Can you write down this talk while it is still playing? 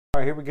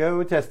right, here we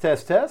go. Test,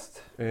 test,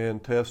 test.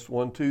 And test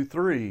 1, 2,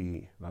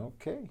 3.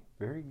 Okay,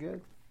 very good.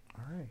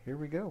 All right, here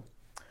we go.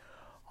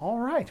 All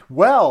right,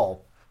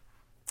 well,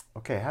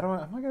 okay, how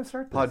am I going to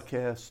start this?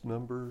 Podcast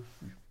number.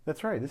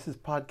 That's right. This is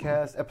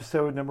podcast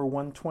episode number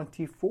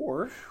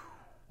 124.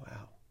 Wow.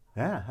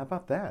 Yeah, how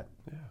about that?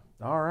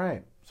 Yeah. All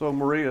right. So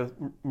Maria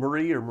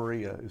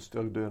is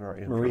still doing our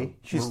intro. Marie,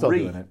 she's still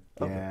doing it.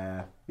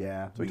 Okay.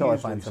 Yeah. So Until I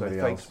usually find somebody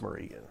say, else. Thanks,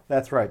 Maria.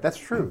 That's right. That's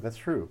true. That's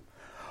true.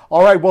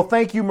 All right. Well,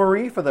 thank you,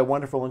 Marie, for the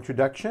wonderful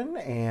introduction.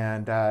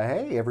 And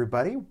hey,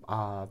 everybody,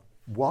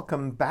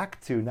 welcome back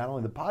to not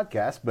only the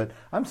podcast, but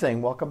I'm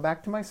saying welcome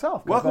back to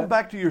myself. Welcome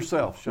back to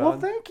yourself, Sean. Well,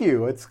 thank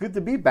you. It's good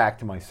to be back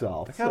to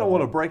myself. I kind of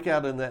want to break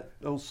out in that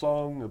old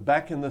song,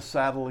 Back in the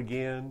Saddle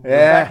Again. Yeah.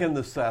 We're back in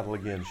the saddle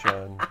again,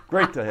 Sean.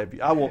 Great to have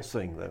you. I won't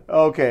sing, though.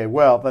 Okay,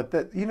 well,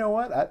 but you know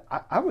what?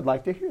 I would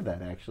like to hear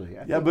that, actually.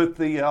 But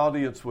the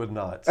audience would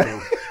not.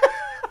 So.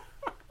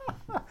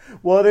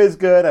 Well, it is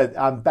good.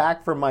 I'm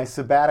back from my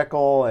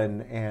sabbatical,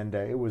 and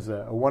it was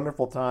a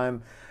wonderful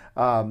time.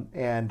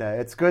 And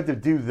it's good to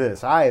do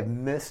this. I have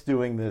missed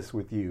doing this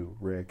with you,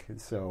 Rick.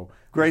 So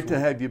great to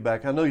have you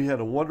back. I know you had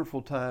a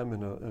wonderful time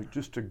and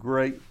just a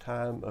great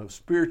time of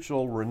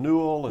spiritual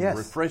renewal and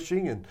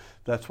refreshing, and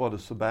that's what a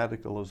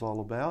sabbatical is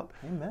all about.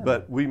 Amen.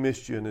 But we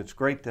missed you, and it's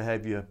great to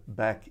have you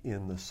back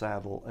in the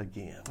saddle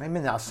again.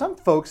 Amen. Now, some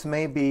folks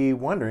may be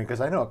wondering,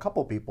 because I know a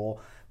couple people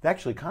that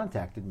actually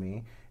contacted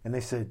me, and they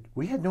said,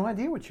 we had no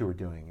idea what you were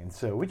doing, and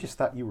so we just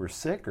thought you were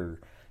sick or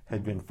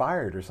had been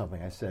fired or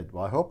something. I said,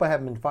 well, I hope I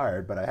haven't been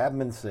fired, but I haven't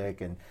been sick.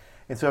 And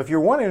so if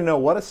you're wanting to know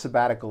what a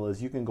sabbatical is,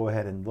 you can go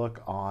ahead and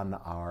look on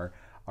our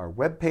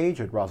webpage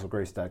at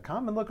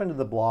roselgrace.com and look under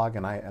the blog,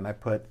 and I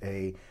put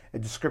a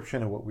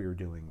description of what we were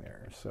doing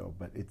there. So,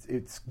 but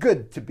it's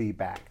good to be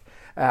back.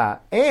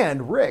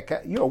 And Rick,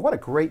 what a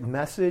great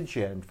message.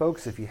 And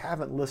folks, if you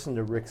haven't listened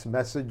to Rick's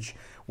message,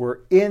 we're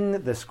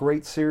in this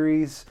great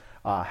series,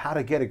 How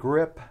to Get a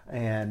Grip.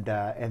 And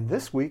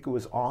this week it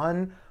was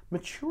on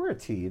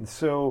maturity. And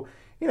so,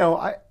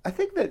 I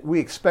think that we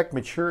expect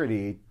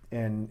maturity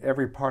in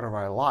every part of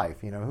our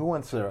life. Who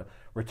wants a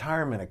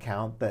retirement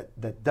account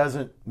that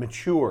doesn't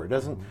mature,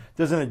 doesn't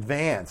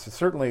advance?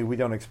 Certainly we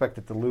don't expect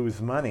it to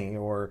lose money.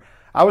 Or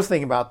I was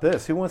thinking about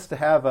this. Who wants to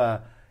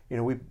have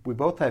we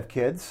both have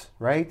kids,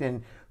 right?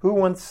 And who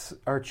wants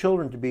our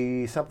children to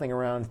be something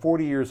around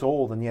 40 years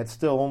old and yet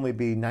still only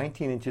be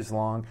 19 inches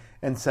long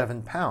and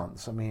 7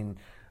 pounds? I mean,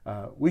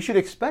 we should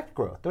expect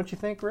growth, don't you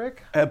think,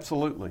 Rick?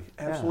 Absolutely.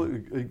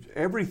 Yeah.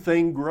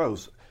 Everything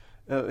grows.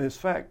 In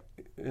fact,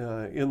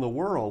 in the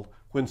world,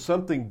 when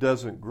something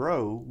doesn't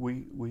grow,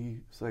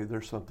 we say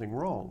there's something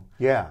wrong.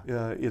 Yeah.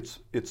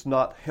 It's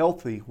not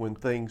healthy when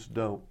things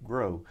don't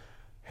grow.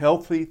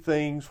 Healthy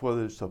things,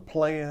 whether it's a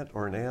plant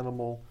or an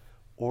animal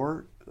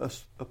or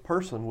a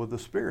person with a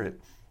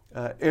spirit,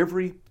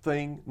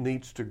 everything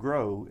needs to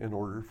grow in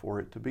order for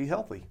it to be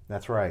healthy.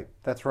 That's right.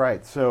 That's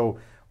right. So,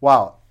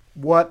 wow.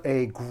 What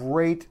a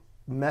great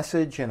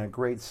message and a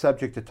great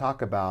subject to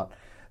talk about.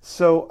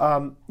 So,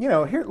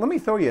 here, let me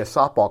throw you a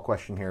softball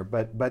question here,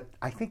 but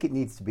I think it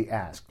needs to be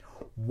asked.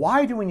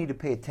 Why do we need to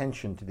pay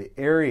attention to the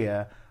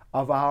area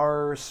of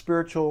our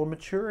spiritual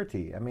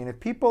maturity? I mean,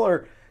 if people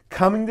are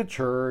coming to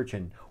church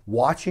and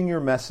watching your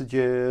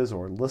messages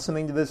or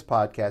listening to this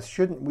podcast,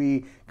 shouldn't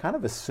we kind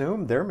of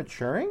assume they're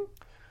maturing?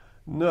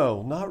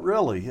 No, not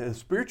really.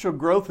 Spiritual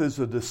growth is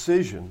a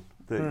decision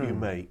that you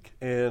make.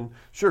 And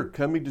sure,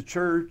 coming to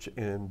church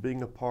and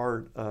being a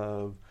part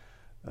of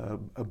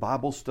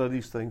Bible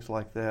studies, things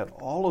like that,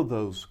 all of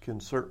those can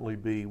certainly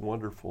be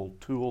wonderful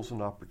tools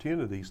and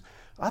opportunities.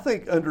 I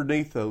think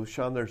underneath those,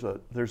 Sean,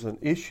 there's an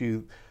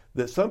issue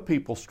that some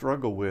people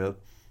struggle with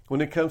when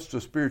it comes to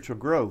spiritual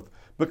growth,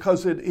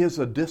 because it is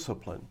a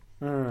discipline.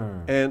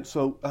 And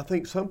so I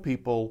think some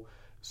people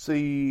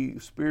see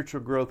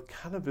spiritual growth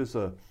kind of as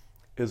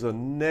a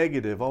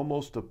negative,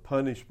 almost a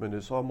punishment.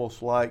 It's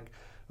almost like,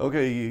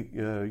 okay,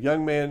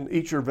 young man,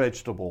 eat your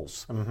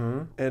vegetables.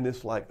 Mm-hmm. And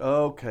it's like,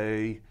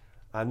 okay,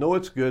 I know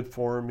it's good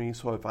for me,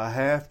 so if I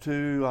have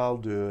to, I'll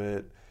do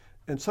it.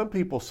 And some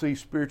people see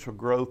spiritual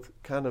growth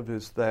kind of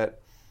as that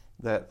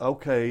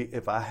okay,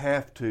 if I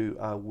have to,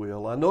 I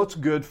will. I know it's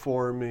good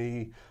for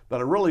me, but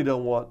I really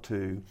don't want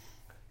to.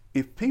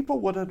 If people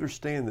would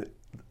understand that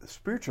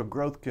spiritual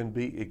growth can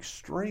be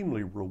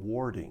extremely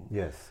rewarding.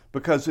 Yes.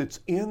 Because it's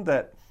in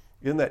that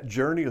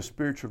journey of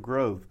spiritual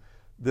growth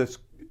that's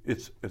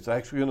it's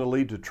actually going to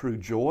lead to true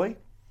joy.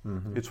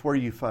 Mm-hmm. It's where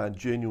you find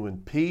genuine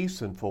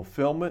peace and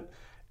fulfillment.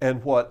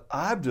 And what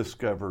I've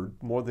discovered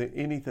more than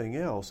anything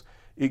else,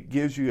 it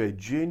gives you a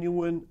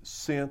genuine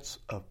sense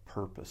of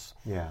purpose.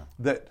 Yeah.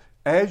 That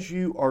as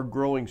you are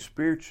growing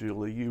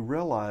spiritually, you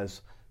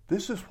realize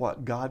this is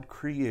what God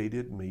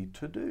created me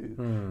to do.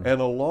 And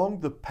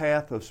along the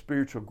path of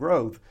spiritual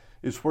growth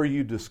is where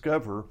you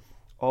discover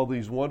all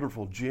these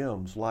wonderful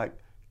gems like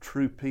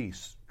true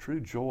peace, true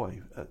joy,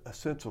 a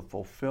sense of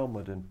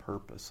fulfillment and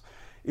purpose.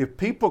 If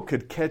people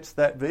could catch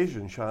that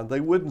vision, Sean,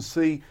 they wouldn't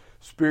see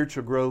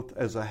spiritual growth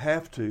as a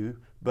have to,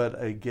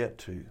 but a get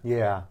to.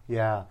 Yeah,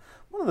 yeah.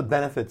 One of the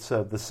benefits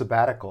of the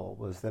sabbatical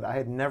was that I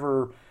had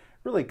never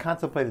really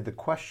contemplated the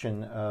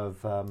question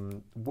of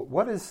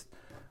what is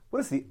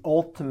the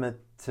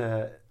ultimate,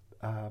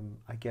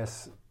 I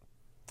guess,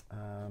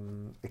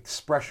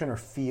 expression or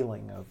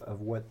feeling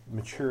of what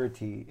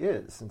maturity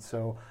is. And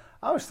so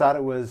I always thought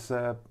it was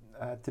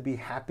to be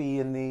happy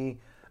in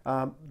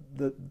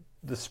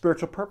the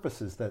spiritual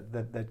purposes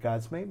that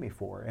God's made me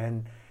for.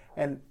 And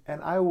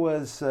I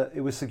was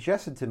it was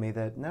suggested to me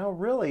that no,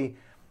 really,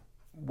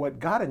 what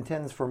God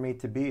intends for me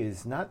to be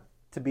is not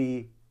to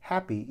be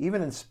happy,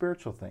 even in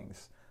spiritual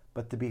things,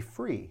 but to be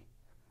free.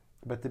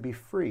 But to be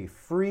free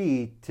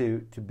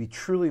to be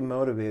truly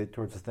motivated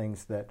towards the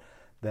things that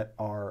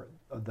are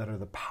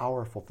the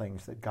powerful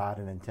things that God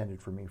had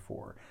intended for me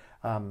for.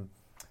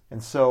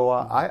 And so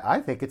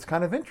I think it's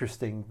kind of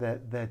interesting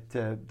that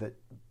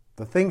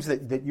the things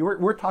that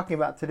we're talking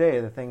about today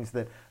are the things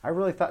that I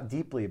really thought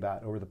deeply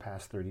about over the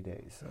past 30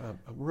 days. I'm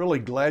really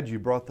glad you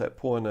brought that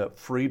point up,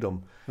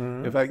 freedom.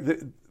 Mm-hmm. In fact,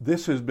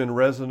 this has been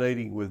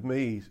resonating with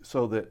me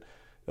so that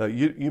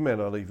you may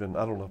not even,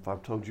 I don't know if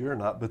I've told you or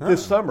not, but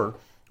this summer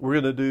we're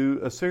going to do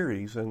a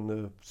series, and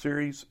the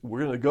series, we're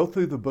going to go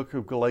through the book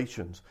of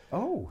Galatians.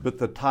 Oh. But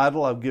the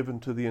title I've given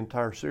to the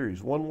entire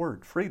series, one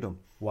word, freedom.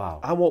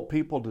 Wow. I want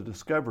people to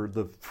discover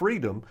the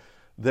freedom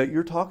that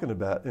you're talking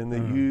about and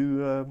that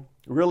you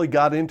really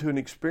got into and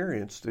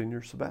experienced in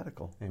your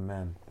sabbatical.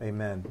 Amen.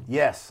 Amen.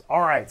 Yes.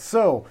 All right.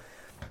 So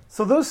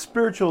those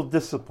spiritual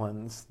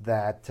disciplines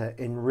that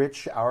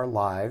enrich our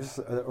lives,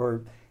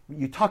 or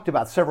you talked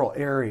about several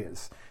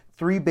areas,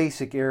 3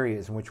 basic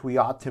areas in which we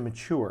ought to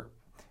mature.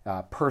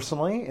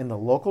 Personally, in the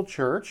local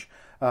church,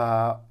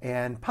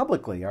 and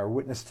publicly, our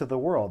witness to the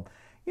world.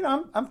 You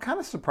know, I'm kind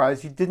of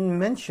surprised you didn't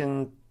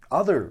mention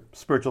other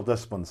spiritual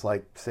disciplines,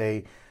 like,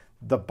 say,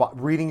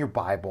 reading your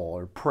Bible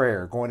or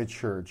prayer, going to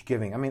church,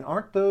 giving. I mean,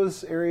 aren't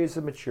those areas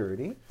of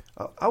maturity?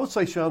 I would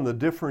say, Sean, the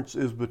difference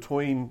is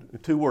between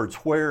 2 words,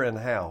 where and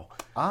how.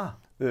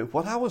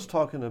 What I was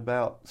talking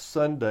about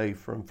Sunday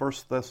from 1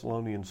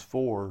 Thessalonians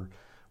 4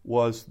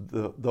 was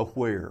the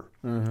where.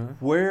 Mm-hmm.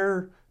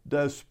 Where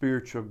does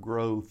spiritual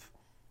growth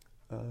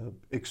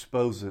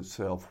expose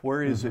itself?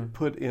 Where is it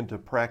put into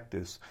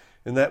practice?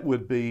 And that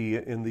would be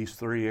in these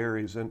 3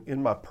 areas. And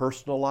in my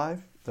personal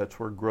life, that's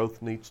where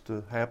growth needs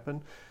to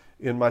happen.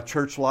 In my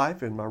church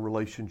life, in my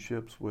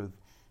relationships with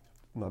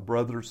my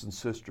brothers and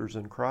sisters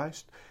in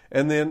Christ.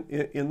 And then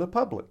in the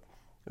public,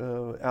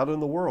 out in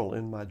the world,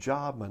 in my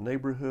job, my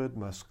neighborhood,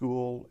 my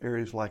school,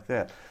 areas like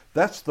that.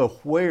 That's the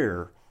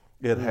where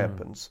it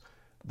happens.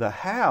 The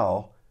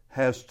how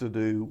has to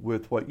do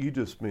with what you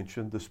just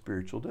mentioned, the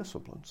spiritual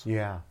disciplines.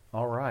 Yeah.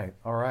 All right.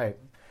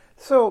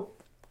 So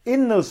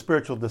in those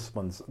spiritual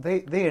disciplines,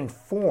 they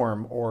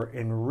inform or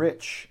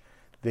enrich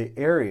the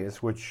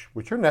areas which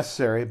are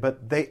necessary,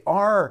 but they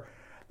aren't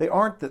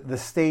the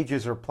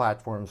stages or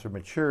platforms for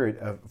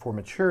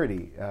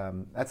maturity.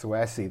 That's the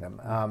way I see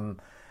them.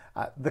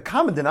 The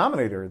common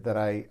denominator that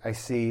I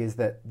see is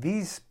that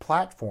these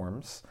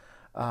platforms,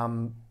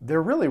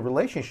 they're really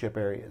relationship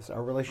areas.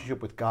 Our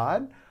relationship with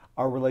God,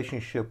 our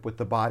relationship with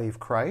the body of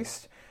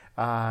Christ,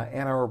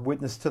 and our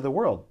witness to the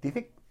world. Do you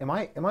think, am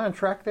I on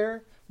track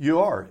there? You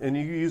are, and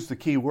you use the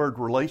key word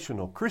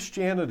relational.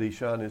 Christianity,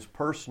 Sean, is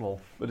personal,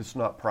 but it's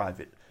not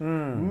private.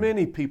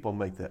 Many people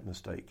make that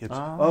mistake. It's,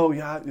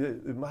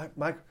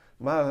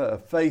 my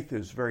faith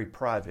is very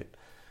private.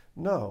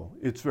 No,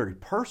 it's very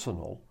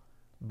personal,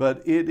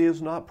 but it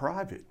is not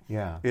private.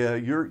 Yeah.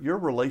 Your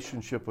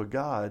relationship with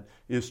God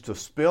is to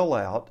spill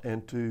out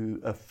and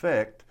to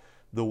affect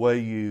the way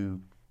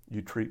you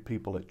treat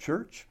people at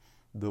church,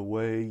 the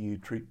way you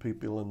treat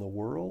people in the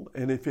world.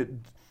 And if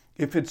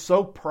it's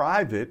so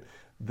private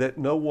that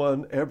no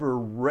one ever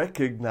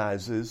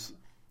recognizes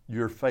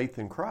your faith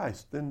in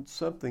Christ, then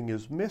something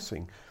is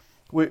missing.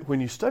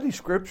 When you study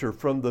Scripture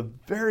from the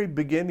very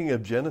beginning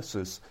of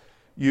Genesis,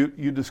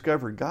 you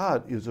discover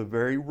God is a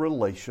very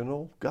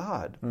relational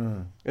God.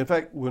 In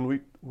fact, when we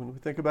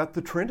think about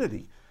the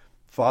Trinity,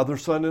 Father,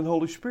 Son, and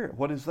Holy Spirit,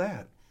 what is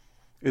that?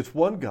 It's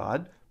one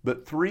God,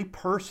 but 3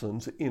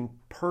 persons in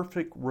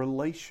perfect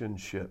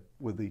relationship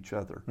with each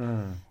other.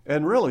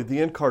 And really, the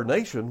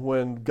incarnation,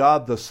 when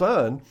God the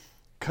Son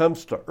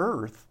comes to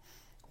earth,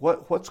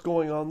 what's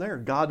going on there?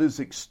 God is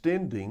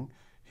extending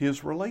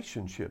His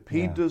relationship.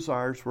 He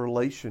desires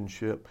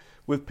relationship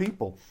with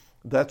people.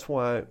 That's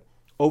why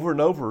over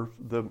and over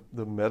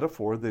the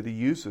metaphor that He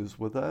uses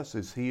with us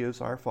is He is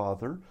our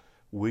Father,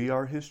 we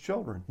are His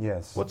children.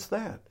 Yes. What's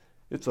that?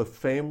 It's a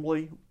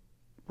family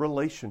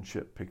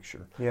relationship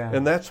picture. Yeah.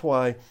 And that's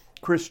why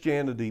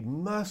Christianity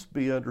must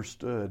be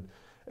understood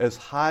as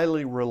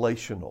highly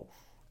relational,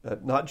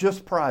 not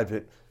just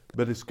private,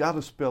 but it's got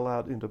to spill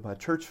out into my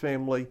church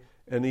family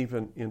and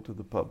even into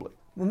the public.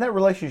 And that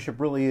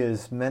relationship really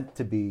is meant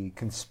to be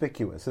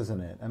conspicuous,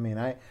 isn't it? I mean,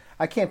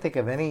 I can't think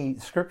of any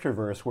scripture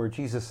verse where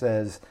Jesus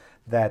says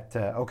that,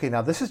 okay,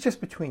 now this is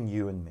just between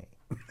you and me.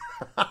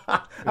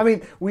 I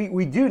mean,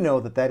 we do know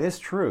that is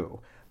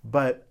true,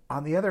 But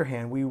on the other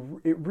hand,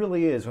 it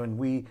really is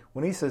when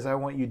he says, "I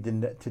want you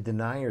to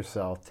deny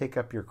yourself, take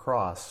up your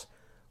cross."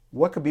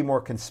 What could be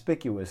more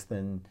conspicuous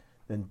than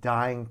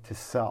dying to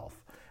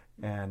self?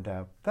 And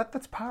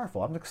that's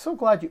powerful. I'm so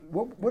glad you.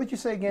 What did you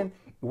say again?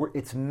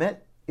 It's meant.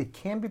 It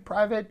can be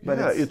private, but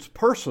it's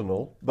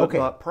personal, but okay.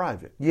 not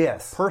private.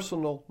 Yes,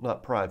 personal,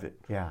 not private.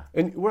 Yeah.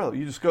 And well,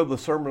 you just go to the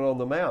Sermon on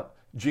the Mount.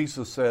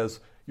 Jesus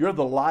says, "You're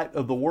the light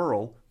of the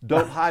world.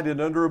 Don't hide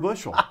it under a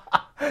bushel."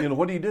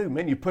 What do?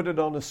 Man, you put it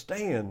on a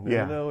stand,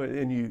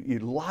 and you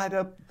light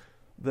up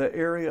the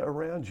area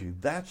around you.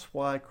 That's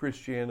why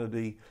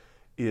Christianity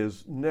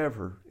is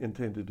never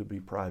intended to be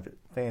private.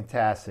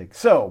 Fantastic.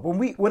 So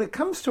when it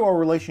comes to our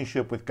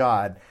relationship with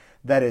God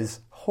that is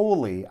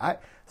holy,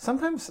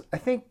 sometimes I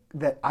think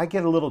that I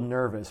get a little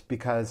nervous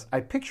because I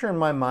picture in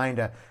my mind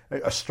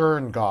a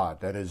stern God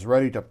that is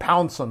ready to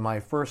pounce on my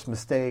first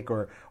mistake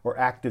or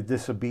act of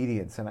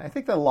disobedience. And I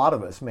think that a lot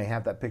of us may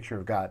have that picture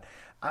of God.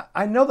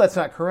 I know that's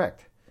not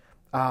correct.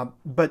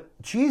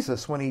 But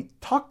Jesus, when he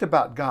talked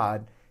about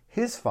God,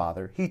 his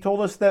Father, he told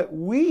us that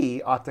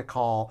we ought to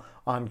call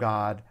on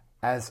God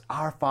as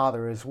our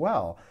Father as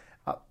well.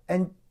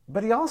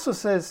 But he also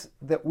says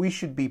that we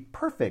should be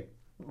perfect,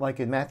 like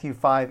in Matthew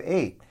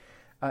 5:8.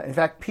 In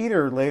fact,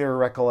 Peter later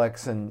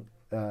recollects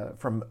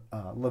from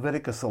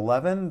Leviticus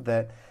 11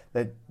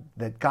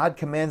 that God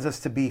commands us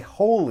to be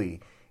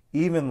holy,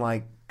 even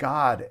like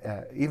God,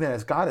 even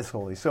as God is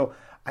holy. So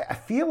I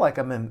feel like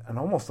I'm in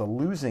almost a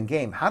losing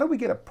game. How do we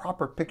get a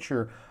proper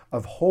picture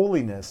of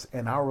holiness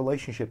and our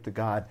relationship to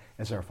God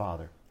as our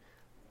Father?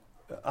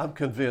 I'm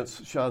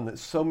convinced, Sean, that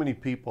so many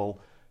people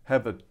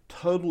have a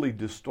totally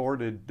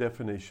distorted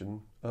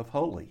definition of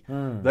holy.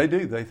 They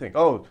do. They think,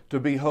 to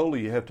be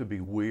holy, you have to be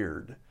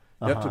weird.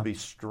 You have to be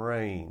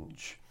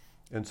strange.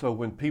 And so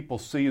when people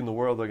see in the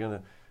world, they're going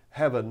to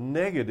have a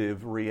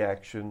negative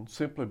reaction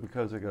simply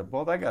because they go,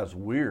 well, that guy's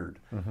weird.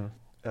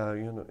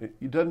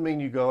 It doesn't mean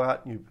you go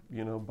out and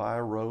you buy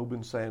a robe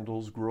and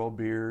sandals, grow a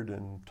beard,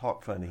 and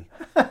talk funny.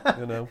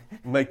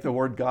 Make the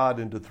word God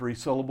into 3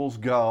 syllables.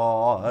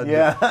 God,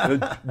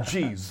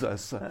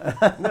 Jesus.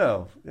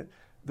 No,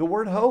 the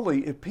word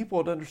holy. If people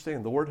would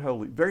understand, the word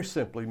holy very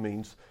simply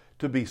means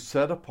to be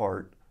set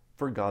apart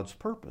for God's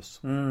purpose.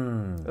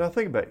 And I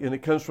think about it, and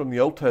it comes from the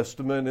Old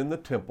Testament in the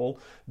temple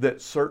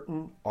that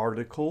certain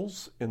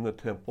articles in the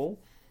temple,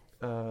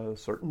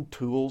 certain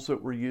tools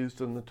that were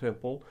used in the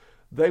temple,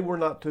 they were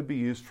not to be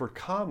used for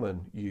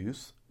common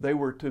use. They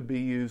were to be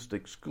used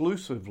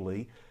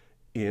exclusively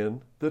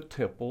in the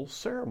temple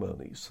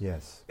ceremonies.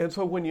 Yes. And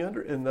so when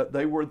and that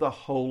they were the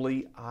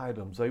holy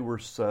items, they were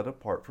set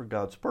apart for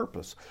God's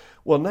purpose.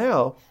 Well,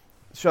 now,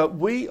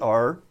 we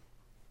are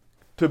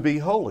to be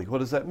holy. What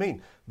does that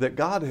mean? That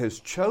God has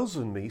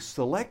chosen me,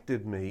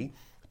 selected me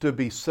to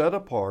be set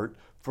apart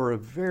for a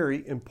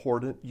very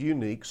important,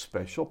 unique,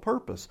 special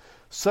purpose.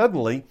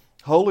 Suddenly,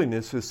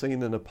 holiness is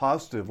seen in a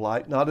positive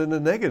light, not in a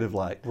negative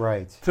light.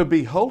 Right. To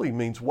be holy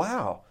means,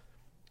 wow,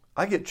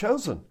 I get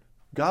chosen.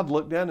 God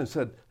looked down and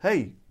said,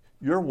 hey,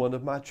 you're one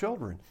of my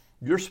children.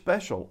 You're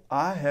special.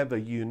 I have a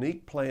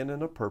unique plan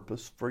and a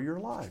purpose for your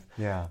life.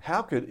 Yeah.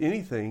 How could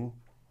anything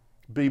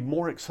be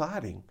more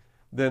exciting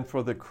than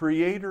for the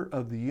creator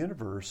of the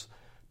universe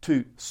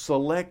to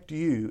select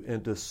you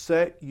and to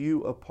set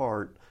you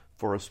apart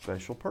for a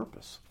special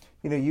purpose?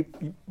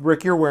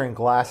 Rick, you're wearing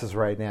glasses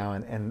right now,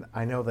 and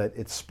I know that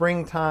it's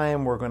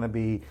springtime. It's going to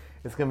be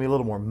a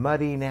little more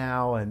muddy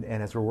now, and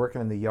as we're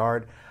working in the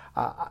yard.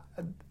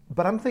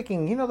 But I'm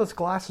thinking, those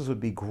glasses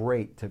would be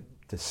great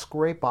to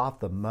scrape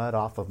off the mud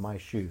off of my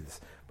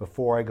shoes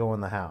before I go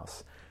in the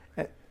house.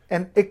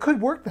 And it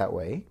could work that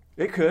way.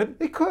 It could.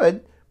 It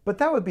could, but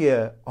that would be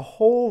a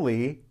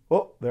holy,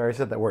 there I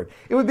said that word.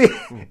 It would be,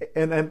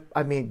 and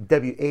I mean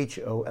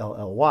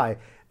WHOLLY,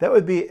 that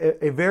would be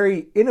a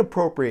very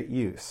inappropriate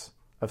use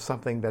of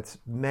something that's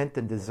meant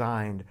and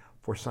designed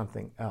for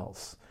something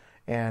else.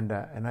 And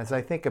as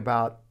I think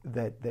about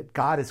that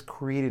God has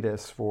created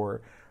us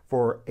for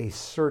a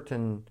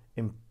certain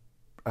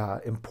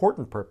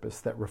important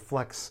purpose that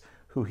reflects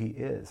who He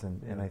is,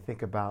 and I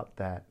think about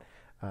that,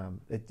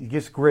 it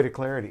gives greater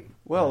clarity.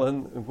 Well,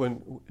 and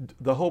when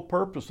the whole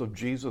purpose of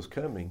Jesus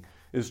coming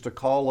is to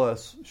call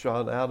us,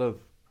 Sean, out of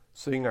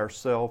seeing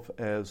ourselves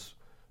as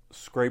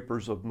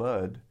scrapers of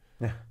mud,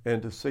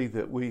 and to see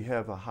that we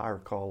have a higher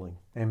calling.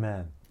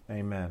 Amen.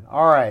 Amen.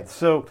 All right,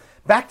 so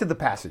back to the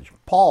passage.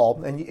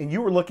 Paul, and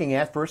you were looking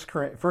at 1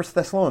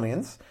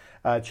 Thessalonians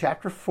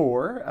chapter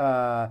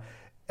 4.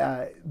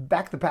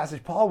 Back to the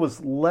passage, Paul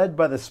was led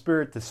by the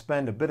Spirit to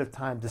spend a bit of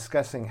time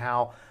discussing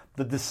how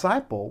the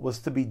disciple was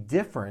to be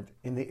different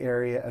in the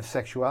area of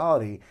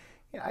sexuality.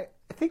 I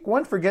think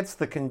one forgets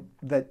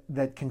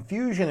that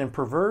confusion and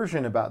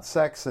perversion about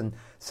sex and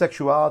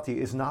sexuality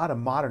is not a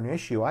modern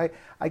issue. I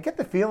get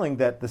the feeling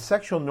that the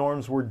sexual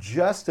norms were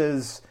just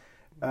as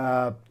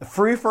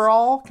free for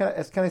all,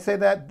 can I say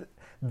that,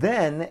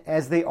 then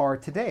as they are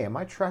today. Am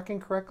I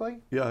tracking correctly?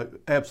 Yeah,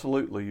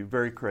 absolutely. You're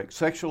very correct.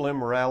 Sexual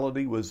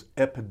immorality was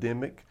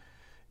epidemic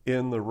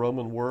in the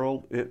Roman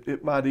world.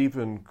 It might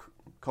even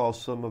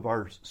cause some of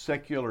our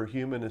secular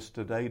humanists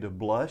today to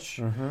blush,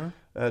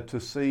 to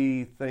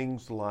see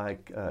things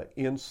like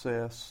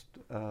incest,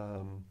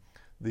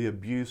 the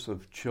abuse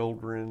of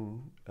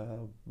children,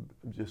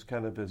 just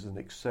kind of as an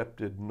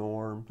accepted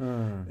norm.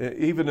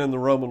 Even in the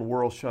Roman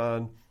world,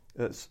 Sean,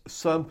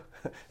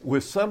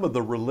 with some of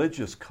the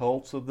religious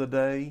cults of the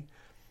day,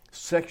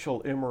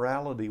 sexual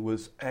immorality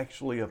was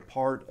actually a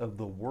part of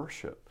the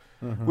worship,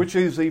 which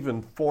is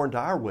even foreign to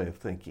our way of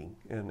thinking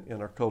in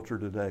our culture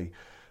today.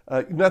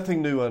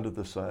 Nothing new under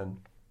the sun.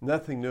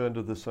 Nothing new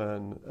under the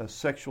sun.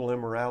 Sexual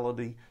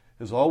immorality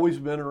has always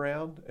been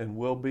around and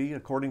will be,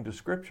 according to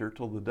Scripture,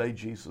 till the day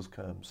Jesus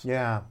comes.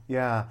 Yeah.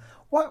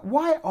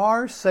 Why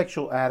are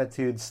sexual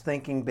attitudes,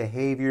 thinking,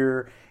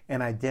 behavior,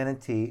 and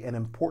identity an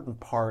important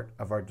part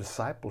of our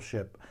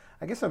discipleship?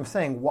 I guess I'm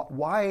saying,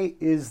 why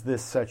is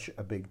this such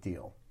a big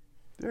deal?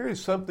 There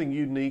is something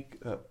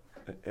unique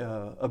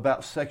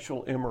about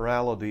sexual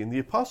immorality, and the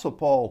Apostle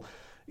Paul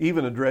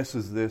even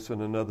addresses this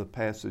in another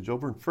passage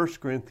over in 1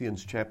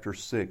 Corinthians chapter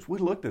 6. We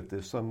looked at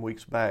this some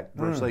weeks back,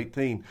 verse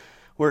 18,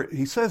 where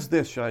he says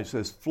this, Sean, he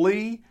says,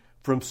 flee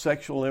from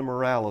sexual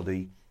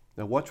immorality.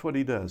 Now watch what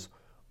he does.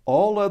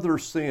 All other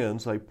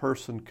sins a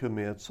person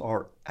commits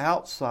are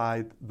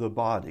outside the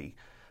body,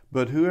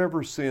 but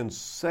whoever sins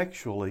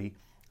sexually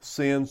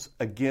sins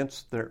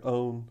against their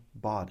own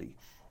body.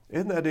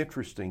 Isn't that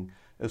interesting?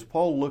 As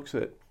Paul looks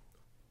at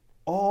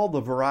all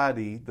the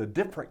variety, the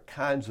different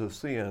kinds of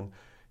sin,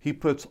 he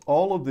puts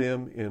all of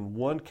them in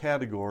one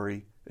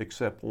category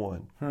except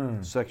one,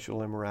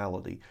 sexual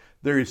immorality.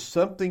 There is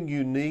something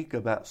unique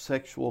about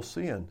sexual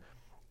sin.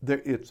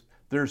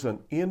 There's an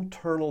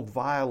internal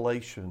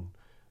violation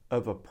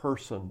of a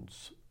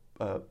person's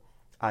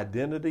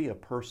identity, a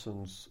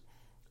person's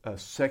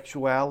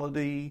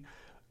sexuality.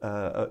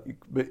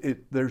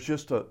 There's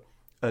just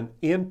an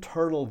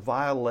internal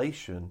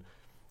violation,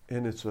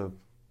 and it's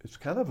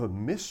kind of a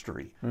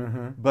mystery.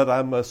 But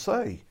I must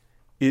say,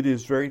 it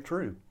is very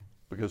true.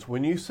 Because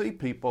when you see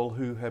people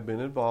who have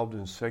been involved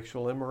in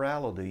sexual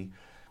immorality,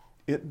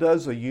 it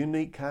does a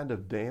unique kind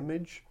of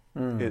damage.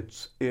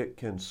 It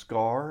can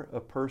scar a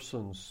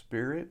person's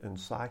spirit and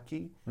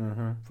psyche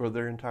for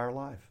their entire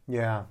life.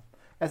 Yeah.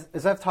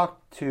 As I've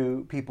talked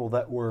to people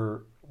that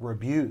were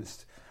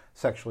abused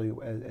sexually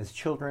as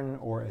children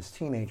or as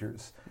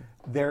teenagers,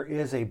 there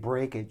is a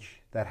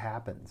breakage that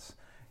happens.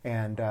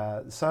 And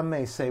some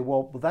may say,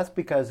 well, that's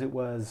because it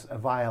was a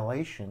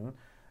violation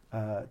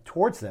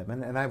towards them,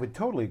 and I would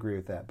totally agree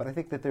with that. But I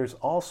think that there's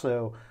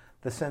also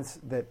the sense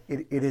that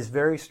it is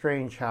very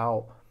strange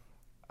how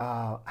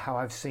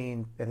I've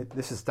seen, and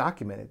this is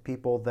documented,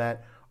 people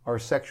that are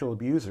sexual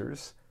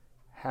abusers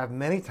have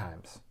many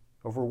times,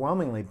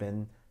 overwhelmingly,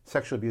 been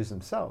sexually abused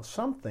themselves.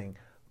 Something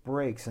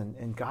breaks,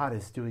 and God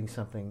is doing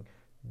something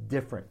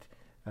different,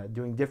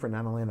 doing different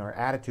not only in our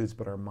attitudes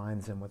but our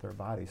minds and with our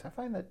bodies. I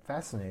find that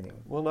fascinating.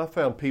 Well, and I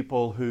found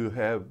people who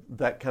have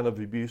that kind of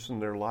abuse in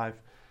their life,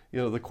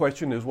 the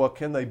question is, well,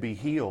 can they be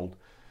healed?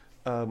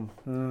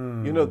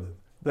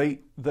 They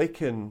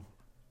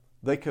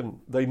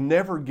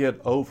never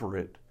get over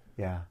it.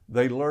 Yeah.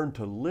 They learn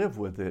to live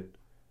with it.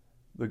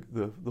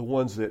 The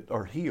ones that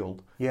are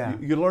healed. Yeah.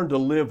 You learn to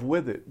live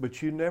with it,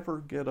 but you never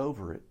get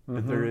over it.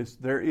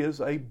 There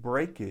is a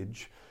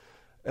breakage,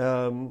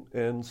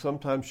 and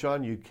sometimes,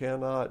 Sean, you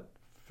cannot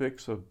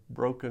fix a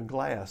broken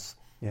glass.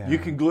 Yeah. You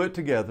can glue it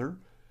together,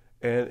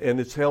 and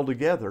it's held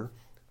together.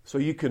 So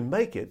you can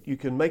make it. You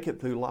can make it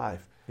through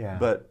life. Yeah.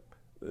 But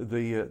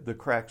the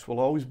cracks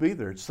will always be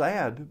there. It's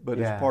sad, but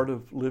it's part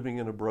of living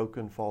in a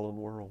broken, fallen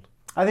world.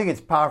 I think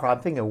it's powerful. I'm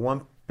thinking of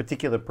one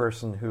particular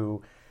person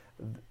who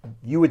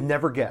you would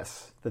never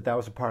guess that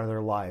was a part of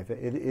their life.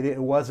 It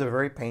was a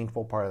very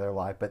painful part of their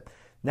life, but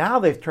now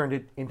they've turned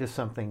it into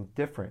something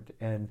different.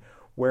 And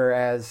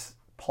whereas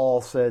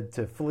Paul said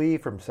to flee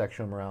from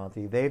sexual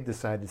immorality, they've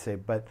decided to say,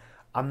 but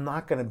I'm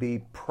not going to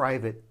be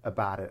private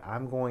about it.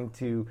 I'm going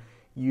to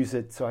use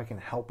it so I can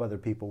help other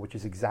people, which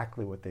is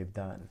exactly what they've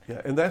done.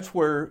 Yeah, and that's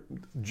where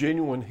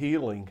genuine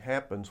healing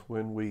happens,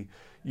 when we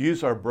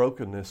use our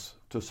brokenness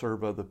to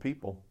serve other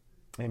people.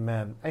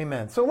 Amen.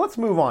 Amen. So let's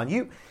move on.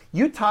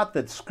 You taught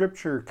that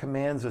Scripture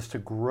commands us to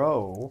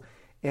grow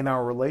in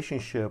our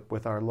relationship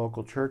with our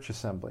local church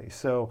assembly.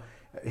 So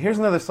here's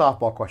another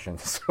softball question.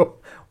 So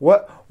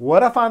what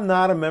if I'm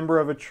not a member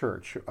of a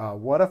church?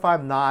 What if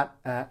I'm not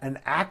an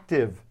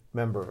active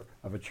member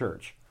of a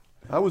church?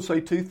 I would say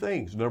two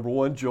things. Number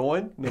one,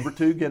 join. Number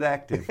two, get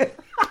active.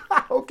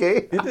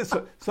 Okay.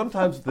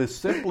 Sometimes the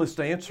simplest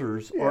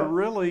answers are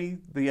really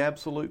the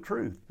absolute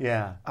truth.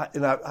 Yeah.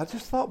 I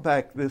just thought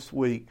back this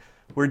week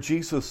where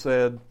Jesus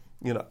said,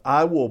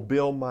 I will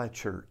build my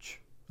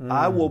church.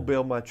 I will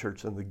build my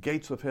church, and the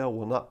gates of hell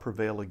will not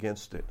prevail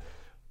against it.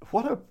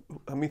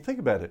 Think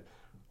about it.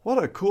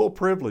 What a cool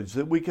privilege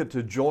that we get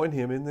to join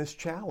him in this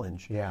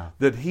challenge. Yeah.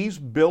 That he's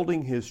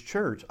building his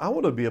church. I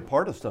want to be a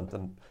part of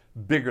something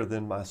bigger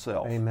than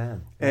myself.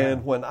 Amen.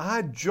 And when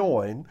I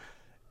join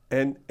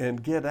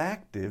and get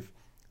active,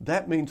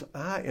 that means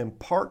I am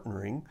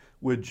partnering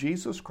with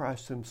Jesus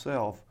Christ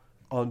himself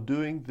on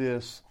doing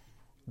this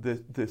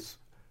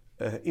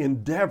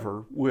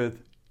endeavor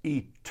with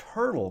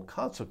eternal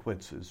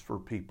consequences for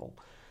people.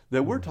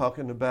 That we're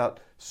talking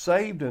about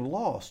saved and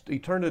lost,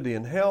 eternity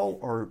in hell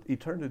or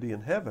eternity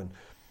in heaven.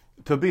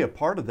 To be a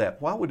part of that,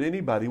 why would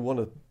anybody want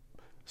to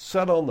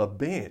sit on the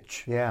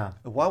bench? Yeah.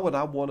 Why would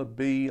I want to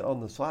be on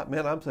the side?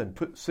 Man, I'm saying,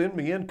 send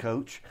me in,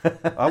 coach.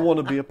 I want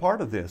to be a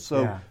part of this.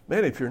 So, Yeah.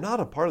 man, if you're not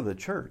a part of the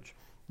church,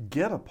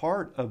 get a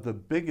part of the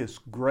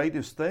biggest,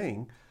 greatest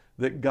thing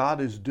that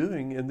God is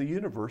doing in the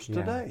universe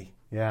today.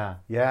 Yeah.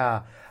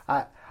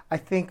 I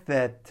think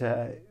that,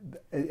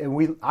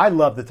 I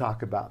love to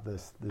talk about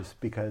this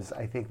because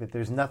I think that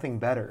there's nothing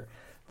better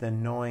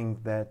than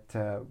knowing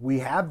that we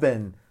have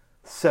been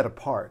set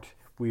apart.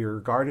 We are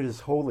regarded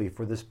as holy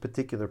for this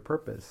particular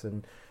purpose,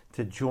 and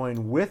to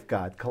join with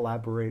God,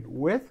 collaborate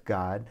with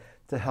God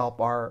to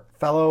help our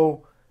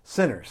fellow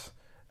sinners.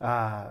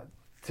 To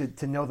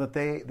know that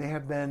they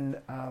have been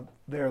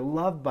they're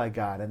loved by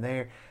God, and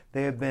they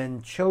have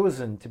been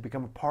chosen to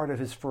become a part of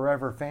His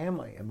forever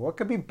family. And what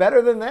could be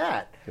better than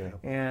that? Yeah.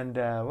 And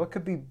what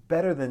could be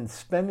better than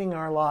spending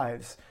our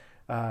lives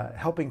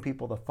helping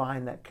people to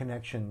find that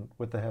connection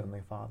with the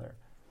Heavenly Father?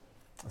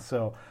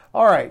 So,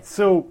 all right.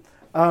 So,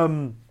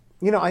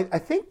 I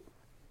think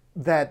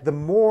that the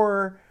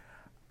more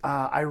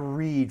I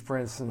read, for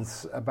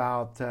instance,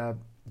 about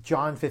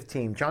John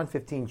 15,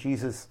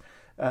 Jesus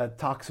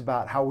talks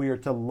about how we are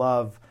to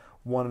love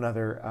one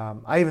another.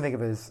 I even think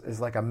of it as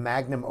like a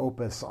magnum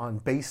opus on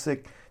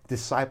basic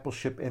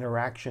discipleship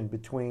interaction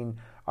between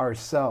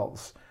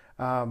ourselves,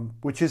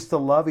 which is to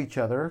love each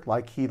other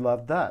like He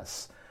loved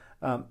us.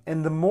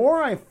 And the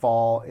more I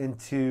fall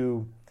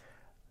into,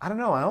 I don't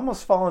know, I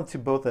almost fall into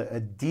both a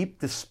deep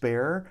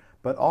despair,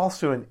 but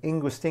also an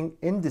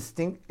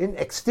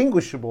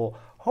inextinguishable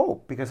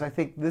hope, because I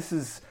think this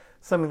is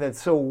something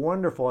that's so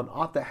wonderful and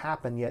ought to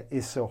happen, yet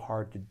is so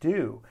hard to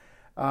do.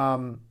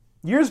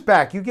 Years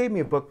back, you gave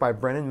me a book by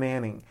Brennan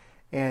Manning,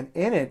 and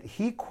in it,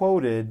 he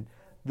quoted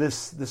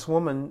this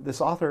woman,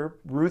 this author,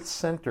 Ruth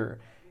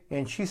Center,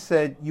 and she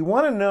said, "You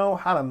want to know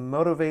how to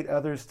motivate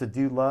others to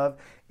do love?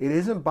 It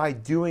isn't by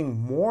doing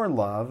more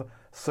love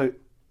so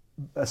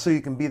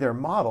you can be their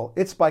model.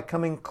 It's by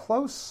coming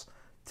close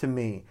to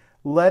me,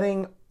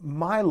 letting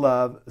my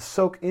love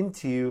soak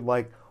into you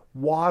like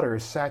water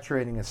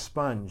saturating a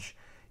sponge.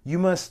 You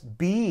must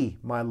be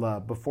my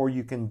love before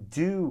you can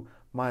do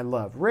my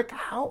love." Rick,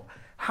 how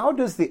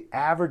does the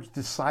average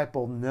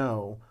disciple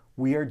know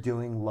we are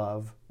doing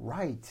love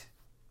right?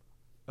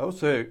 I would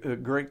say a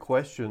great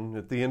question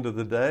at the end of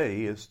the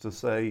day is to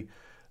say,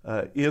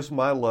 is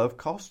my love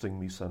costing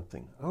me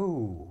something?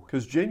 Oh.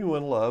 Because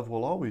genuine love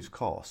will always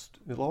cost.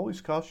 It'll always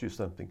cost you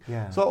something.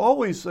 Yeah. So I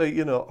always say,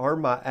 are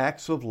my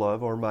acts of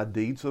love or my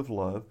deeds of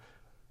love,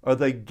 are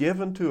they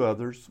given to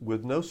others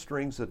with no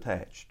strings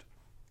attached?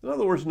 In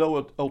other words,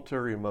 no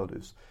ulterior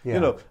motives.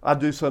 Yeah. I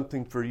do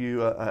something for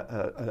you,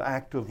 an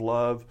act of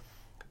love.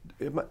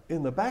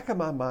 In the back of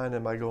my mind,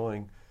 am I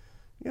going,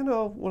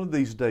 one of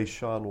these days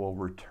Sean will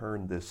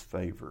return this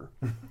favor?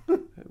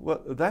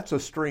 Well, that's a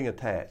string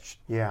attached.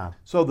 Yeah.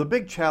 So the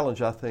big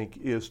challenge, I think,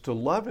 is to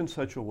love in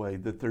such a way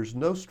that there's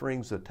no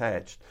strings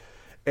attached.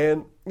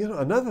 And,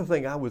 another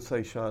thing I would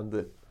say, Sean,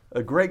 that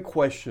a great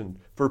question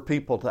for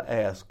people to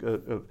ask,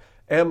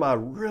 am I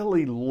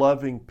really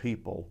loving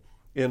people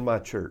in my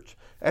church?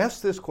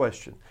 Ask this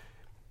question.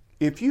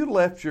 If you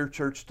left your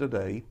church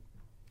today,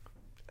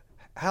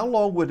 how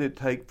long would it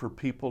take for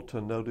people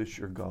to notice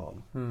you're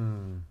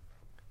gone?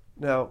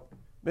 Now,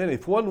 man,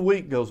 if 1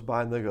 week goes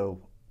by and they go,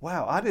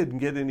 wow, I didn't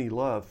get any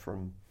love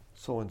from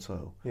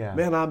so-and-so. Yeah.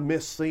 Man, I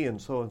miss seeing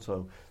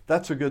so-and-so.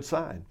 That's a good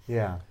sign.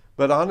 Yeah.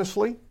 But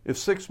honestly, if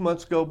 6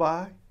 months go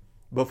by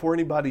before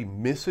anybody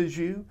misses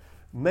you,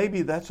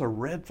 maybe that's a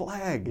red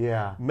flag.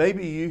 Yeah.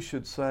 Maybe you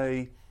should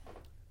say,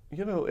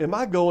 am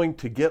I going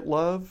to get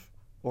love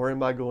or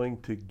am I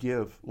going to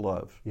give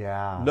love?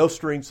 Yeah. No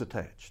strings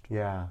attached.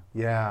 Yeah.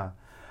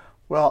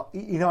 Well,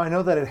 I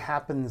know that it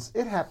happens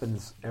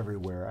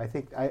everywhere.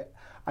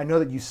 I know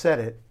that you said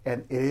it,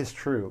 and it is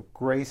true.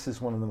 Grace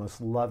is one of the most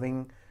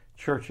loving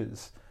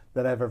churches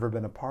that I've ever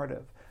been a part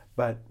of.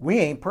 But we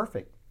ain't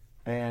perfect.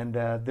 And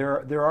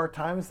there are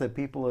times that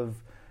people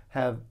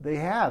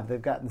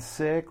they've gotten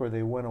sick, or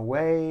they went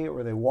away,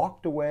 or they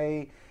walked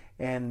away,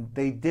 and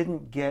they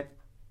didn't get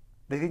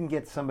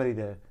somebody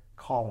to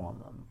call on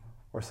them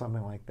or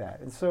something like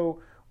that. And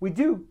so we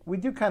do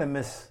kind of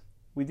miss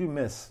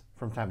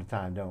from time to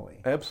time, don't we?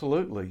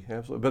 Absolutely.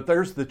 But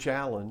there's the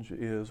challenge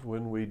is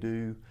when we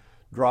do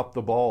drop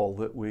the ball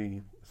that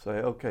we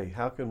say, okay,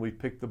 how can we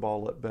pick the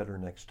ball up better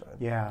next time?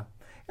 Yeah.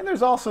 And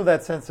there's also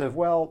that sense of,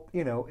 well,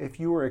 if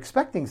you were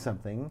expecting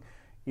something,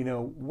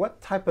 what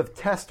type of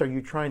test are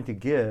you trying to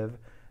give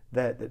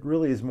that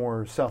really is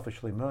more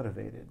selfishly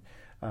motivated?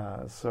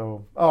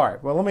 So, all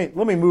right. Well,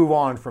 let me move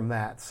on from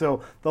that.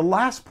 So, the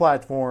last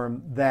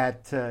platform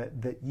that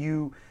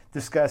you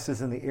discuss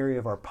is in the area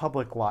of our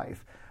public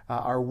life,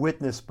 our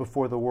witness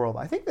before the world.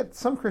 I think that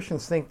some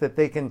Christians think that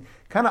they can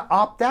kind of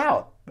opt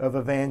out of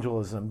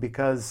evangelism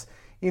because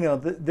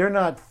they're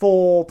not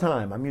full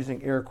time. I'm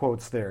using air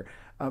quotes there.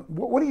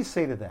 What do you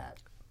say to that?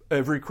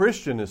 Every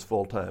Christian is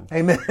full-time.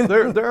 Amen.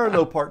 There are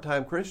no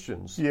part-time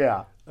Christians.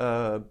 Yeah.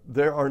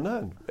 There are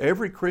none.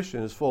 Every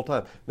Christian is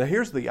full-time. Now,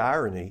 here's the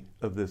irony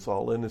of this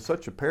all, and it's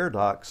such a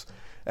paradox.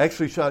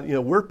 Actually, Sean,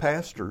 we're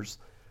pastors.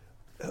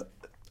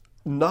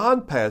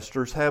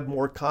 Non-pastors have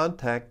more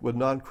contact with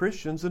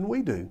non-Christians than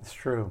we do. It's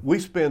true. We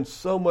spend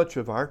so much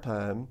of our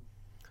time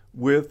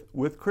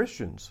with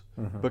Christians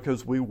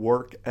because we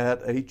work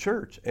at a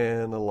church,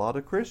 and a lot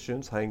of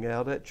Christians hang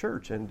out at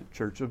church and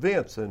church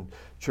events and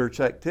church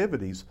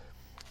activities.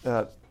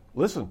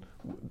 Listen,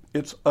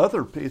 it's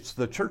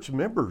the church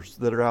members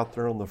that are out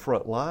there on the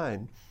front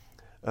line.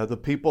 The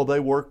people they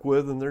work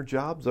with in their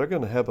jobs, they're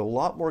going to have a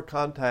lot more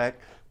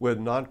contact with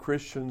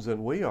non-Christians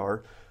than we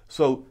are.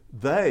 So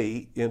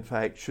they, in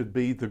fact, should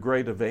be the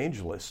great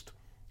evangelist.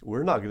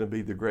 We're not going to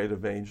be the great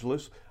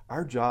evangelist.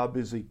 Our job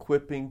is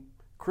equipping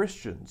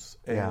Christians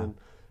and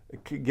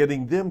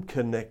getting them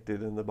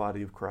connected in the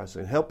body of Christ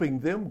and helping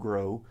them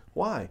grow.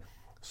 Why?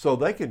 So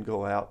they can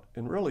go out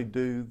and really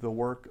do the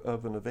work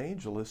of an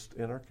evangelist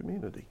in our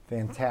community.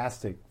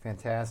 Fantastic,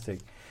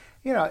 fantastic.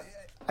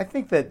 I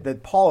think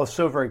that Paul is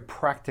so very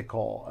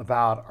practical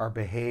about our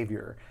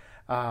behavior.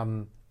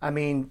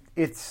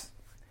 It's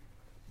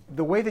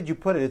the way that you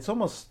put it, it's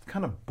almost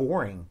kind of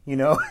boring,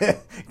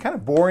 kind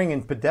of boring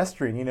and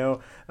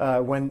pedestrian,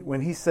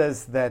 when he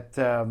says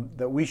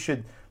that we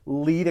should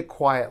lead a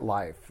quiet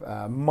life,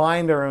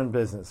 mind our own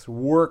business,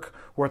 work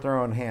with our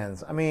own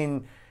hands. I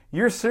mean,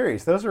 you're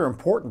serious. Those are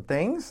important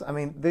things. I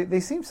mean, they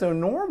seem so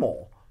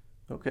normal.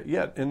 Okay,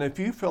 yeah, and if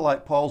you feel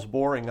like Paul's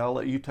boring, I'll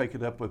let you take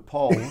it up with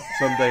Paul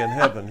someday in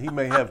heaven. He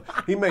may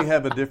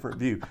have a different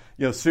view.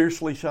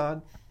 Seriously,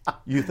 Sean,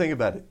 you think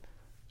about it.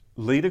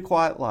 Lead a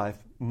quiet life,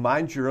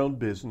 mind your own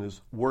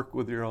business, work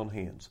with your own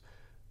hands.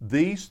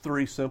 These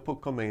three simple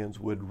commands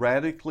would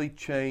radically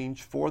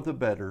change for the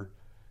better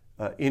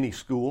any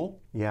school,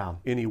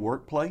 any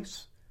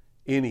workplace,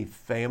 any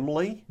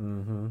family,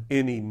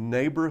 any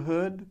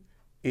neighborhood,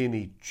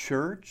 any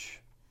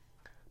church.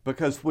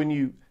 Because when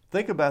you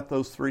think about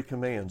those three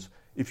commands,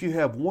 if you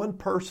have one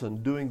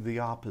person doing the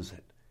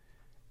opposite,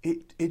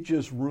 it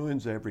just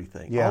ruins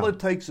everything. Yeah. All it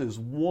takes is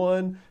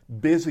one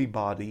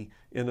busybody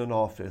in an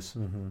office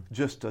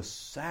just to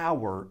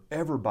sour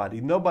everybody.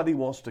 Nobody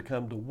wants to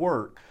come to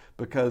work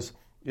because,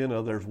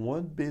 there's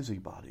one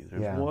busybody.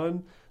 There's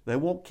one, they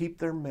won't keep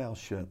their mouth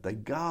shut. They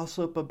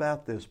gossip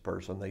about this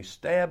person. They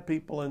stab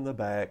people in the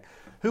back.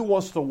 Who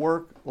wants to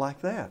work like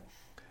that?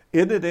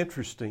 Isn't it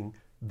interesting?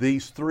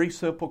 These three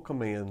simple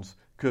commands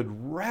could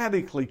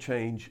radically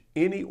change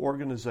any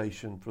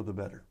organization for the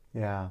better.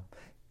 Yeah.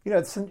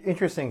 It's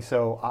interesting.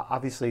 So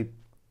obviously,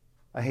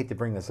 I hate to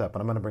bring this up, but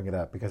I'm going to bring it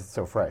up because it's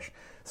so fresh.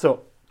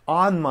 So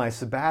on my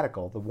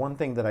sabbatical, the one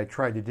thing that I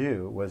tried to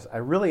do was I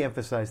really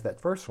emphasized that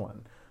first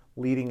one,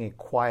 leading a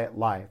quiet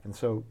life. And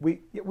so we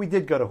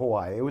did go to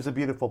Hawaii. It was a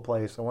beautiful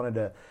place. I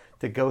wanted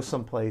to go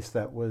someplace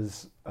that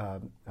was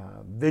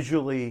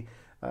visually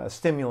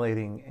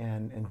stimulating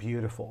and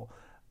beautiful.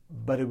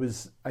 But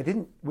we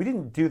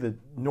didn't do the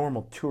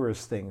normal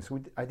tourist things.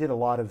 I did a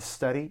lot of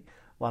study,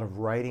 a lot of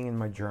writing in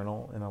my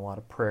journal, and a lot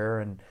of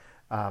prayer. And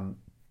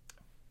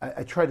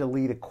I tried to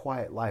lead a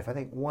quiet life. I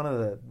think one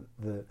of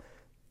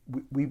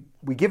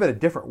we give it a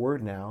different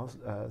word now.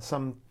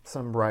 Some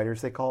writers,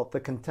 they call it the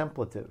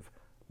contemplative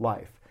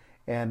life.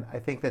 And I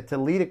think that to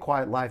lead a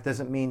quiet life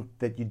doesn't mean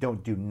that you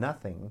don't do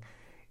nothing.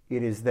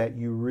 It is that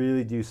you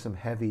really do some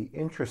heavy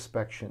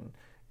introspection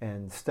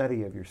and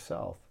study of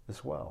yourself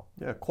as well.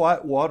 Yeah,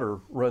 quiet water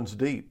runs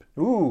deep.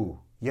 Ooh,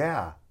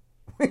 yeah.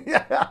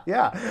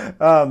 yeah.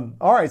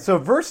 All right, so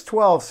verse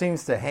 12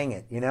 seems to hang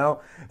it,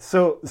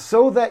 so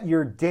that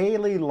your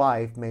daily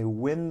life may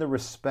win the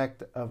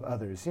respect of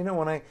others.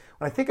 When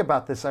I think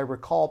about this, I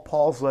recall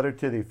Paul's letter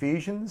to the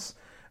Ephesians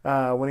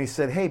when he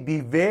said, hey, be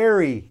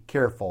very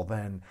careful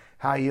then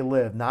how you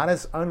live, not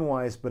as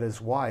unwise but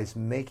as wise,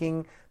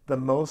 making the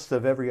most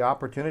of every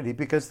opportunity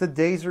because the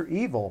days are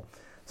evil.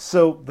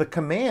 So the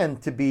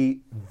command to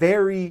be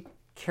very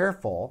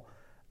careful,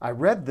 I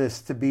read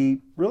this to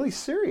be really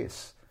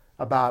serious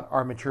about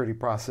our maturity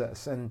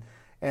process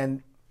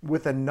and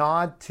with a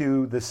nod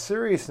to the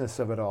seriousness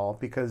of it all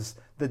because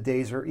the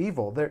days are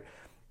evil.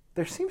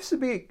 There seems to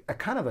be a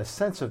kind of a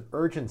sense of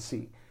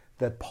urgency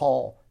that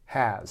Paul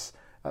has,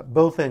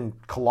 both in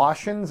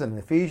Colossians and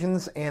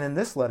Ephesians and in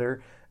this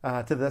letter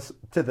to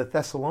the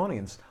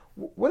Thessalonians.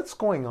 What's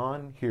going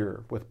on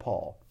here with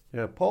Paul?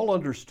 Yeah, Paul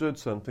understood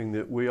something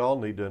that we all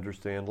need to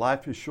understand.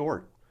 Life is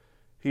short.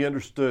 He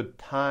understood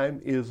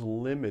time is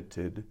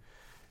limited.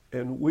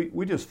 And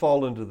we just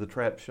fall into the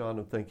trap, Sean,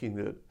 of thinking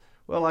that,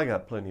 well, I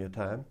got plenty of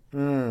time.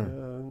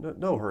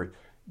 No hurry.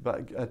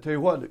 But I tell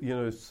you what,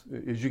 as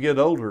you get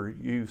older,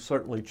 you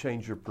certainly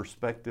change your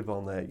perspective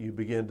on that. You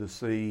begin to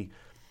see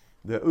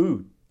that,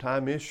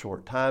 time is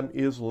short. Time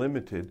is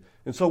limited.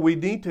 And so we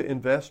need to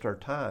invest our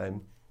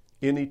time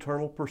in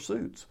eternal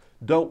pursuits.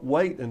 Don't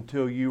wait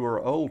until you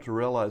are old to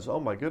realize, oh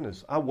my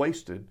goodness, I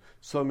wasted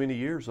so many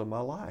years of my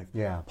life.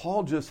 Yeah.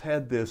 Paul just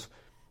had this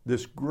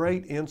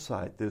great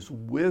insight, this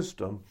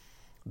wisdom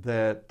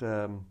that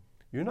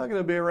you're not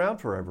going to be around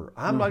forever.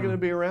 I'm not going to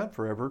be around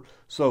forever.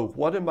 So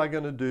what am I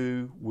going to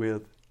do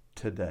with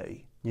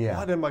today? Yeah.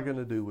 What am I going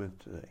to do with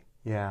today?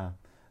 Yeah.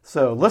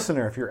 So,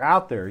 listener, if you're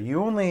out there,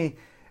 you only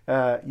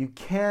you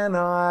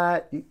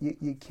cannot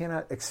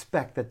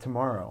expect that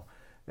tomorrow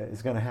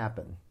is going to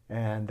happen.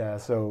 And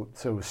so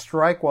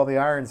strike while the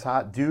iron's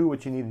hot. Do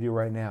what you need to do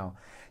right now.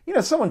 You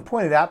know, someone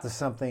pointed out to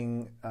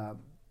something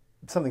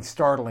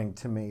startling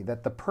to me,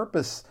 that the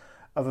purpose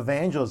of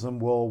evangelism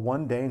will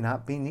one day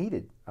not be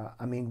needed.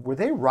 I mean, were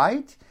they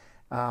right?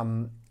 I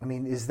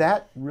mean, is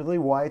that really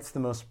why it's the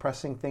most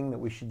pressing thing that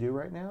we should do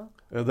right now?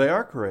 They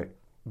are correct.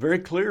 Very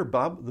clear.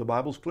 The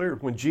Bible's clear.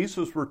 When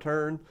Jesus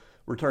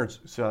returns,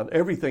 son,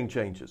 everything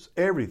changes.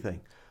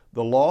 Everything.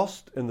 The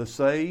lost and the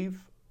saved,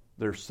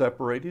 they're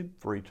separated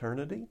for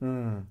eternity.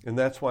 And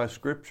that's why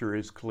Scripture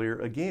is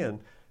clear again.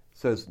 It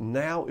says,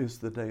 now is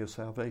the day of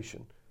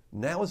salvation.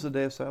 Now is the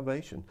day of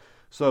salvation.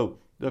 So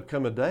there'll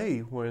come a day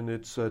when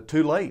it's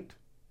too late.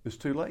 It's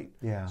too late.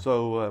 Yeah.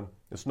 So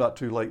it's not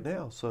too late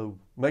now. So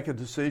make a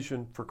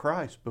decision for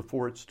Christ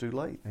before it's too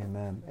late.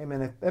 Amen.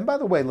 Amen. And by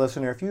the way,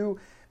 listener, if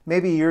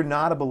maybe you're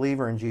not a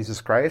believer in Jesus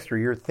Christ, or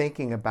you're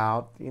thinking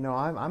about,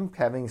 I'm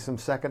having some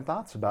second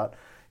thoughts about,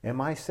 am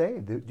I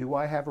saved? Do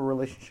I have a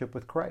relationship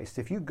with Christ?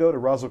 If you go to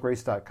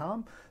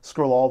RoswellGrace.com,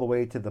 scroll all the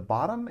way to the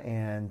bottom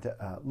and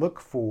look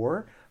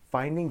for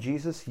Finding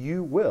Jesus,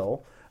 you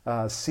will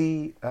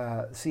see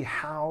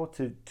how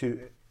to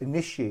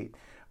initiate,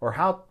 or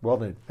how,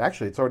 well,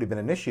 actually it's already been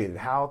initiated,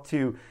 how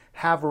to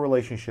have a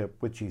relationship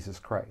with Jesus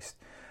Christ.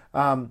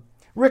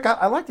 Rick,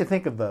 I like to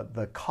think of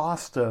the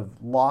cost of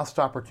lost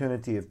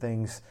opportunity of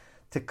things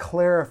to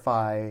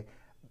clarify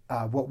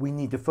what we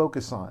need to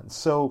focus on.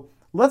 So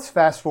let's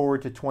fast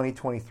forward to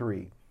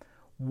 2023.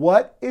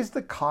 What is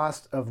the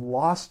cost of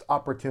lost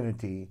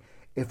opportunity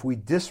if we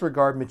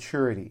disregard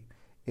maturity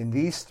in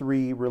these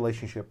three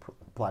relationship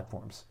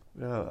platforms?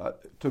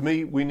 To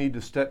me, we need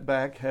to step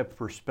back, have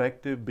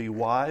perspective, be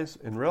wise,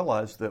 and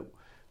realize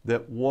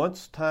that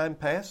once time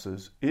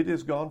passes, it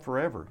is gone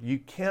forever. You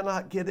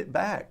cannot get it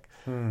back.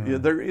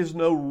 There is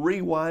no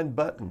rewind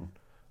button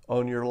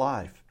on your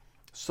life.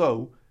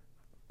 So,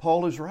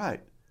 Paul is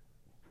right.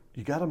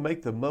 You got to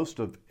make the most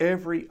of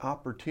every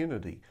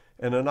opportunity.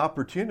 And an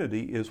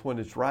opportunity is when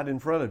it's right in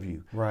front of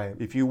you. Right.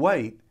 If you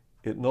wait,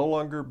 it no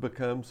longer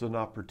becomes an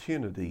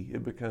opportunity.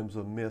 It becomes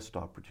a missed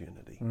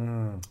opportunity.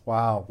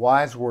 Wow.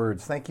 Wise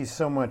words. Thank you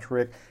so much,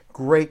 Rick.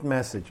 Great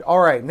message. All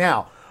right.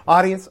 Now,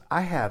 audience,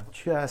 I have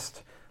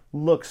just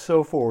looked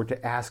so forward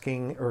to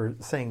asking or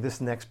saying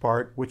this next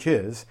part, which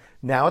is,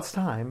 now it's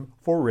time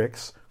for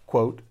Rick's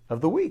quote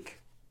of the week.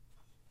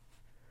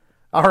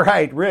 All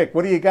right, Rick,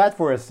 what do you got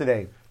for us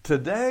today?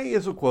 Today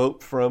is a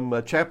quote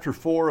from chapter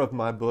 4 of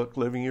my book,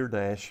 Living Your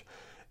Dash,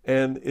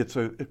 and it's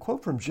a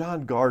quote from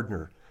John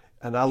Gardner.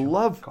 And I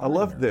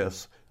love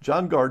this.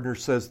 John Gardner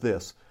says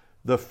this: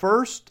 the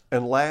first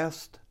and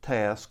last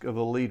task of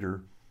a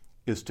leader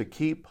is to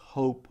keep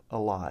hope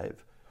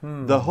alive.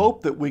 The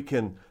hope that we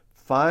can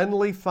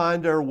finally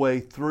find our way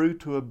through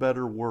to a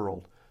better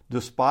world,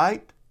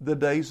 despite the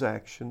day's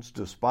actions,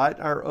 despite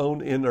our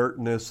own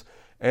inertness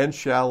and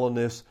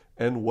shallowness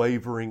and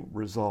wavering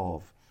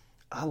resolve.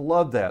 I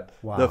love that.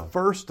 Wow. The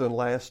first and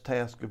last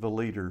task of a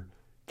leader,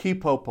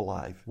 keep hope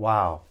alive.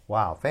 Wow.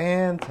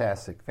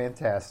 Fantastic.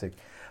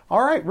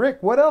 All right,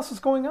 Rick, what else is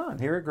going on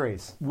here at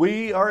Grace?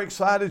 We are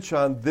excited,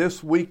 Sean.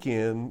 This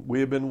weekend,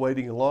 we have been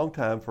waiting a long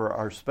time for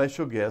our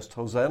special guest,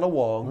 Hosanna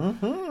Wong.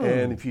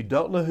 And if you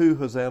don't know who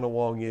Hosanna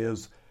Wong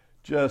is,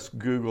 just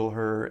Google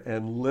her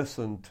and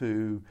listen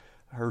to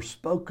her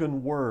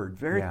spoken word.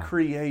 Very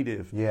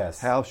creative. Yes.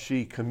 How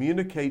she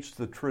communicates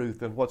the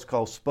truth in what's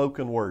called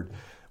spoken word.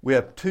 We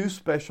have two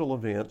special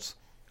events.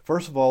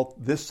 First of all,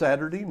 this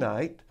Saturday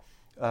night,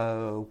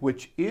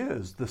 which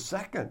is the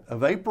 2nd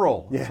of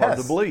April. Yes. It's hard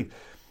to believe.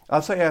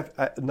 I'll say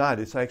at night,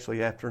 it's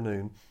actually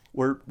afternoon.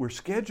 We're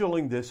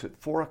scheduling this at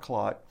 4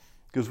 o'clock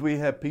because we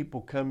have people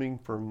coming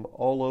from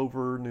all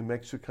over New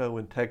Mexico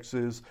and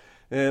Texas,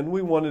 and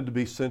we wanted to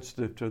be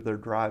sensitive to their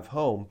drive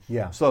home.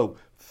 Yeah. So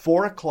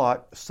 4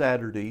 o'clock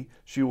Saturday,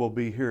 she will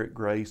be here at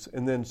Grace,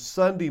 and then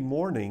Sunday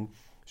morning,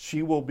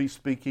 she will be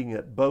speaking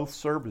at both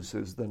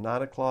services, the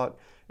 9 o'clock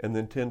and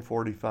then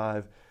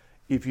 10:45.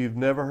 If you've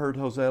never heard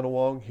Hosanna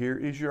Wong, here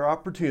is your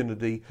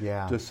opportunity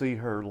to see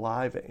her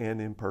live and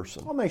in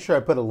person. I'll make sure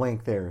I put a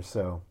link there.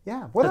 So,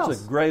 what else?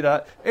 That's a great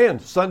idea.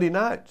 And Sunday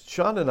night,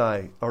 Sean and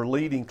I are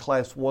leading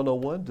Class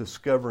 101,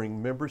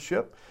 Discovering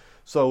Membership.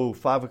 So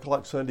 5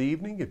 o'clock Sunday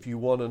evening, if you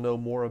want to know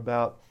more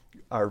about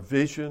our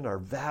vision, our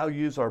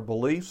values, our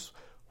beliefs,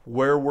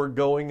 where we're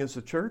going as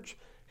a church,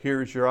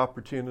 here is your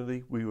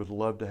opportunity. We would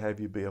love to have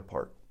you be a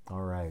part.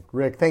 All right.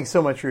 Rick, thanks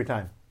so much for your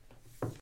time.